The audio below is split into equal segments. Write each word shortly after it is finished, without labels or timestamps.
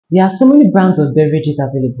There are so many brands of beverages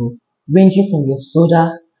available, ranging from your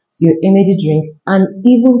soda to your energy drinks and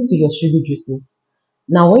even to your sugary juices.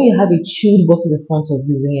 Now, when you have a chilled bottle in front of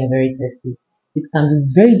you when you're very thirsty, it can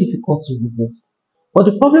be very difficult to resist.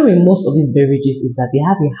 But the problem with most of these beverages is that they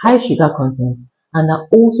have a high sugar content and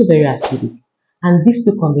are also very acidic. And these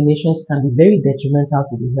two combinations can be very detrimental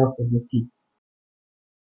to the health of your teeth.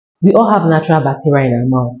 We all have natural bacteria in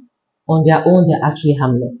our mouth. On their own, they're actually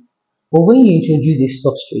harmless. But when you introduce a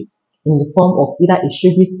substrate in the form of either a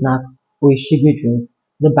sugary snack or a sugary drink,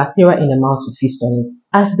 the bacteria in the mouth will feast on it.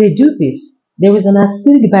 As they do this, there is an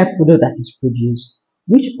acidic byproduct that is produced,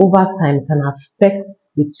 which over time can affect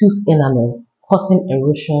the tooth enamel, causing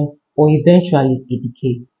erosion or eventually a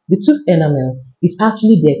decay. The tooth enamel is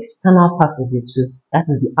actually the external part of your tooth, that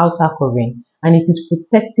is the outer covering, and it is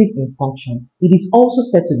protective in function. It is also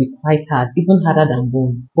said to be quite hard, even harder than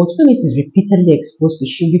bone. But when it is repeatedly exposed to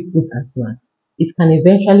sugary foods and snacks, it can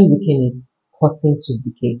eventually weaken it, causing tooth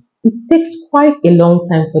decay. It takes quite a long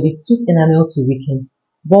time for the tooth enamel to weaken,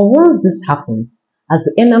 but once this happens, as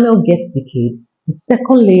the enamel gets decayed, the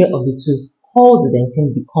second layer of the tooth, called the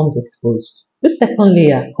dentin, becomes exposed. This second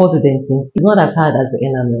layer, called the dentin, is not as hard as the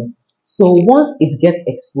enamel. So once it gets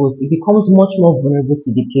exposed, it becomes much more vulnerable to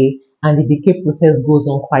decay, and the decay process goes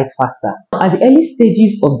on quite faster. At the early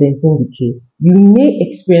stages of dentin decay, you may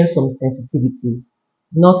experience some sensitivity.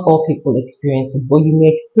 Not all people experience it, but you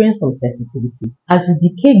may experience some sensitivity. As the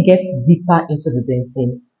decay gets deeper into the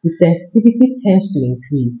dentin, the sensitivity tends to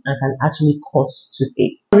increase and can actually cause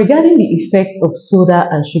toothache. Regarding the effect of soda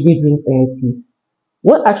and sugary drinks on your teeth,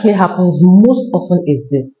 what actually happens most often is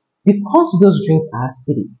this. Because those drinks are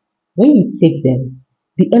acidic, when you take them,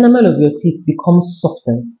 the enamel of your teeth becomes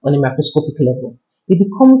softened on a microscopic level. They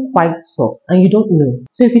become quite soft and you don't know.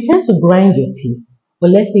 So if you tend to grind your teeth, or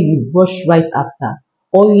let's say you brush right after,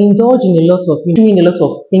 or you indulge in a lot of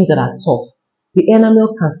things that are tough, the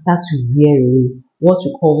enamel can start to wear away, what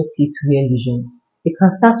we call teeth wear lesions. It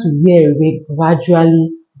can start to wear away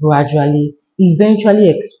gradually, eventually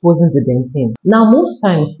exposing the dentin. Now, most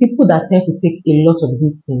times, people that tend to take a lot of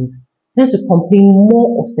these things tend to complain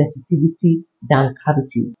more of sensitivity than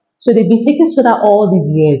cavities. So they've been taking soda all these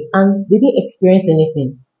years and they didn't experience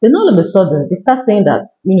anything. Then all of a sudden, they start saying that,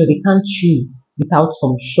 they can't chew without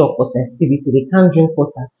some shock or sensitivity. They can't drink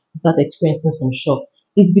water without experiencing some shock.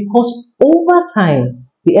 It's because over time,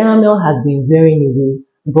 the enamel has been wearing away,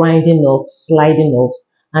 grinding up, sliding off,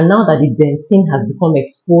 and now that the dentin has become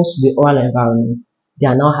exposed to the oral environment, they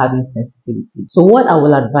are now having sensitivity. So what I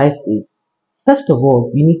will advise is, first of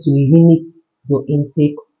all, you need to limit your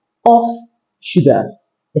intake of sugars,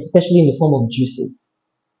 especially in the form of juices.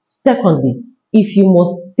 Secondly, if you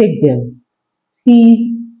must take them,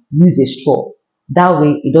 please use a straw. That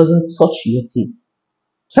way, it doesn't touch your teeth.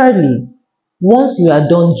 Thirdly, once you are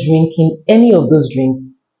done drinking any of those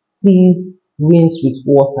drinks, please rinse with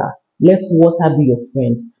water. Let water be your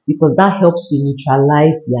friend because that helps to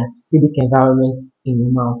neutralize the acidic environment in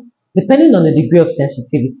your mouth. Depending on the degree of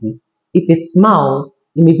sensitivity, if it's mild,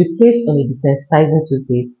 it may be placed on a desensitizing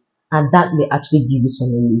toothpaste and that may actually give you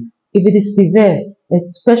some relief. If it is severe,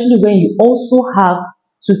 especially when you also have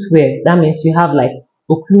tooth wear, that means you have like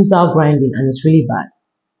occlusal grinding and it's really bad.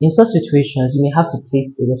 In such situations, you may have to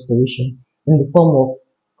place a restoration in the form of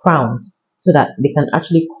crowns so that they can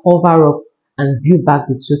actually cover up and build back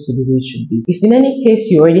the tooth to the way it should be. If in any case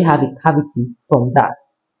you already have a cavity from that,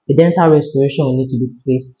 a dental restoration will need to be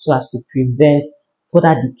placed so as to prevent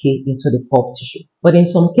further decay into the pulp tissue. But in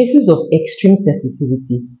some cases of extreme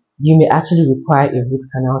sensitivity, you may actually require a root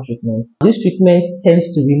canal treatment. This treatment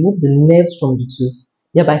tends to remove the nerves from the tooth,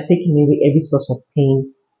 thereby taking away every source of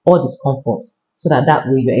pain or discomfort, so that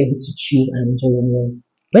way you're able to chew and enjoy your meals.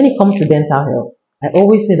 When it comes to dental health, I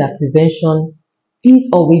always say that prevention is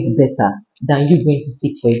always better than you going to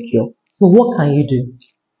seek for a cure. So what can you do?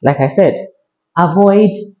 Like I said,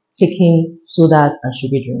 avoid taking sodas and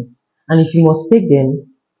sugar drinks. And if you must take them,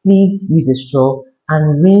 please use a straw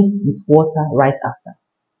and rinse with water right after.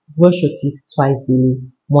 Brush your teeth twice daily,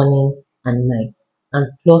 morning and night, and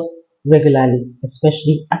floss regularly,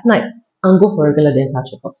 especially at night, and go for regular dental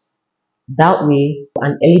checkups. That way,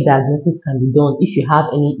 an early diagnosis can be done if you have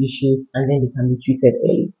any issues and then they can be treated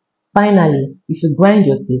early. Finally, if you grind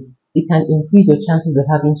your teeth, it can increase your chances of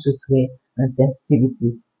having tooth wear and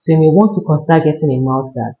sensitivity. So you may want to consider getting a mouth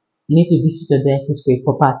guard. You need to visit your dentist for a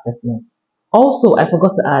proper assessment. Also, I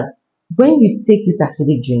forgot to add, when you take these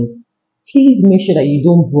acidic drinks, please make sure that you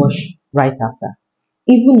don't brush right after.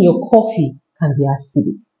 Even your coffee can be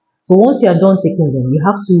acidic. So once you are done taking them, you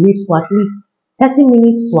have to wait for at least 30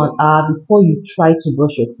 minutes to an hour before you try to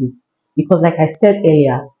brush your teeth. Because like I said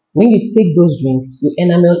earlier, When you take those drinks, your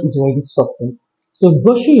enamel is already softened. So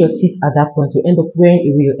brushing your teeth at that point will end up wearing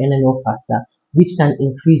away your enamel faster, which can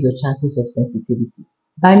increase your chances of sensitivity.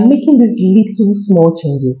 By making these little small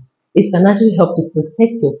changes, it can actually help to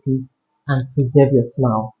protect your teeth and preserve your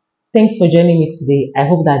smile. Thanks for joining me today. I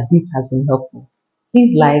hope that this has been helpful.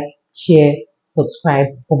 Please like, share, subscribe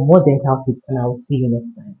for more dental tips, and I will see you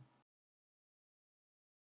next time.